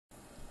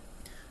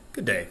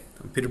Good day.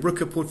 I'm Peter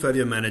Brooker,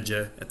 Portfolio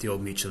Manager at the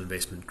Old Mutual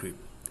Investment Group.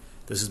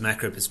 This is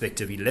Macro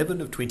Perspective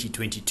 11 of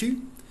 2022,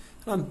 and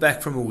I'm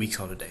back from a week's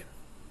holiday.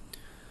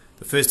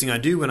 The first thing I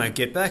do when I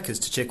get back is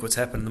to check what's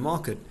happened in the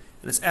market,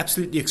 and it's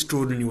absolutely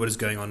extraordinary what is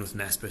going on with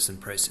Naspers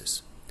and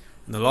Prosus.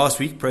 In the last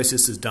week,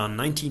 Prosus is down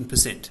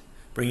 19%,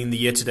 bringing the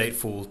year-to-date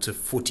fall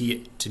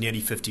to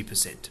nearly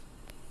 50%.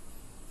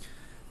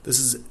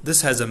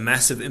 This has a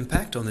massive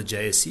impact on the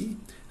JSE,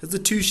 as the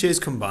two shares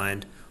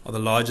combined are the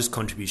largest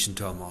contribution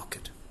to our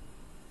market.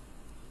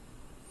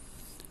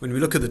 When we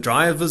look at the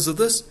drivers of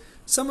this,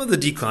 some of the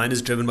decline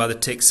is driven by the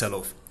tech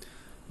sell-off,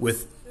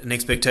 with an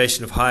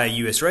expectation of higher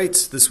US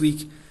rates this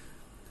week,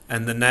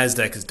 and the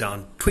Nasdaq is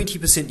down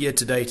 20%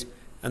 year-to-date,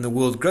 and the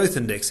World Growth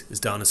Index is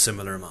down a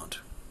similar amount.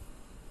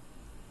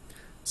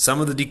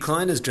 Some of the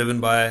decline is driven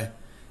by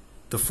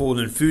the fall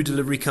in food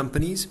delivery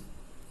companies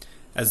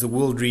as the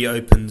world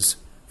reopens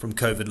from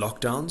COVID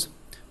lockdowns,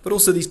 but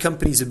also these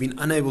companies have been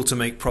unable to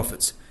make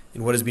profits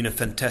in what has been a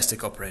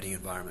fantastic operating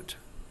environment.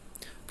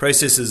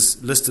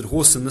 Prosus' listed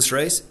horse in this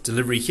race,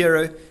 Delivery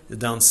Hero, is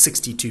down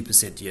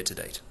 62%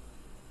 year-to-date.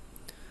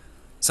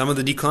 Some of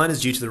the decline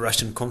is due to the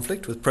Russian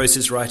conflict, with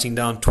Prosus writing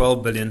down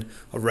 12 billion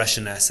of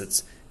Russian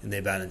assets in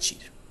their balance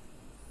sheet.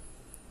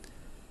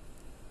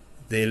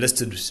 Their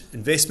listed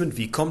investment,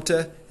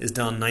 Vcomta, is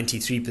down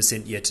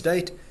 93%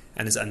 year-to-date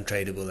and is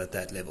untradeable at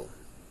that level.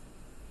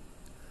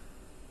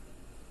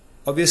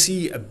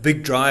 Obviously, a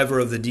big driver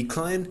of the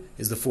decline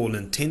is the fall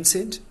in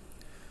Tencent,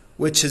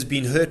 which has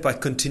been hurt by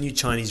continued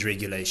Chinese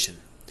regulation,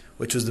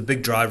 which was the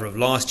big driver of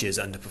last year's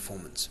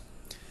underperformance,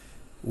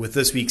 with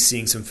this week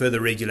seeing some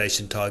further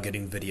regulation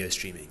targeting video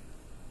streaming.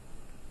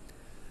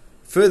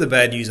 Further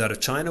bad news out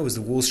of China was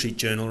the Wall Street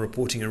Journal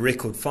reporting a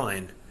record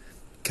fine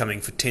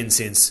coming for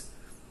Tencent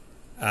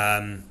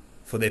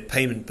for their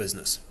payment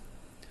business.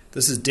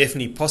 This is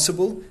definitely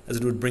possible, as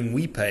it would bring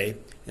WePay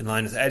in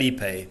line with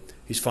Alipay,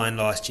 whose fine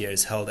last year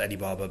has held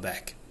Alibaba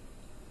back.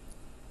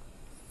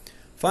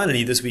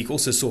 Finally, this week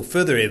also saw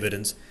further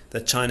evidence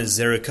that China's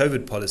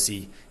zero-COVID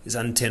policy is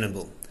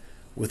untenable,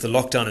 with the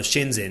lockdown of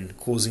Shenzhen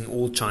causing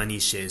all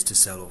Chinese shares to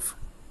sell off.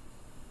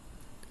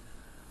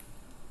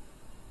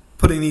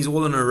 Putting these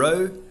all in a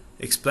row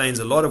explains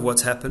a lot of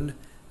what's happened,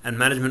 and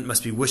management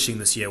must be wishing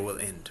this year will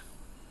end.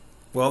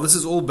 While this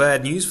is all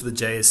bad news for the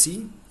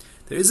JSE,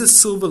 there is a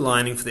silver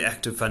lining for the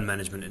active fund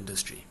management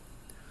industry.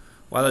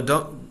 When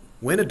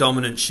a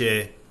dominant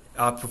share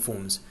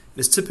outperforms, it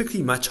is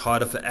typically much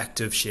harder for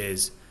active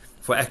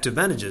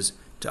managers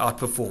to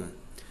outperform,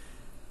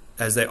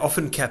 as they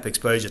often cap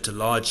exposure to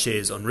large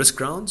shares on risk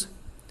grounds.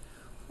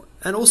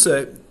 And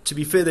also, to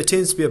be fair, there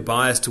tends to be a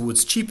bias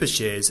towards cheaper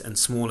shares and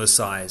smaller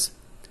size.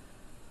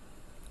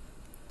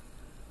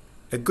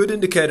 A good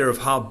indicator of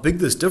how big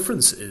this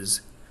difference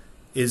is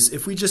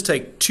if we just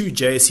take two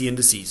JSE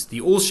indices,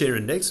 the All-Share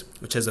Index,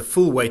 which has a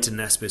full weight in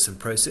Naspers and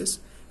Prosus,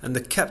 and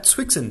the Capped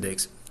SWIX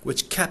Index,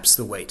 which caps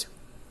the weight.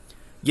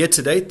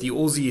 Year-to-date, the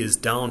Aussie is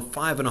down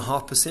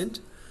 5.5%,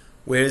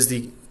 whereas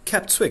the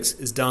Capped SWIX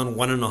is down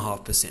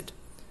 1.5%.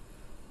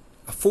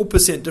 A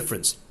 4%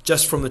 difference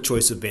just from the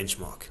choice of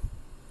benchmark.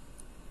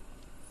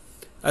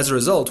 As a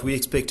result, we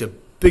expect a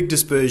big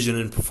dispersion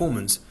in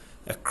performance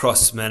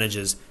across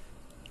managers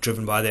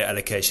driven by their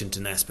allocation to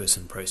Naspers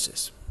and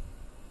Prosus.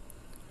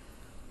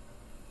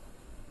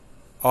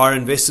 Our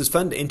Investors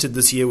Fund entered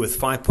this year with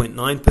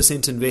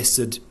 5.9%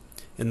 invested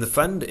in the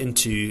fund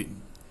into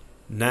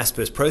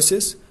Naspers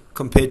Prosus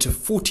compared to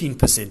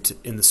 14%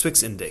 in the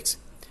SWIX Index,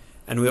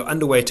 and we are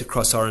underweight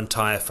across our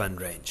entire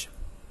fund range.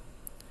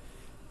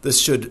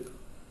 This should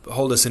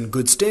hold us in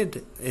good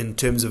stead in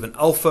terms of an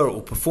alpha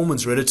or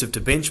performance relative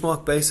to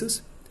benchmark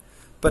basis,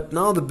 but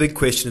now the big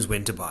question is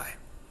when to buy.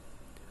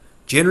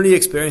 Generally,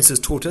 experience has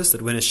taught us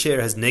that when a share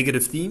has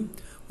negative theme,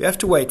 we have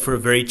to wait for a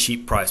very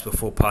cheap price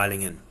before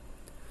piling in.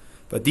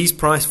 But these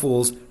price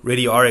falls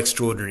really are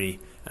extraordinary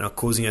and are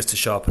causing us to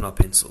sharpen our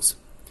pencils.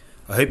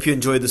 I hope you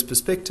enjoyed this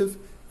perspective.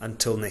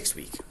 Until next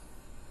week.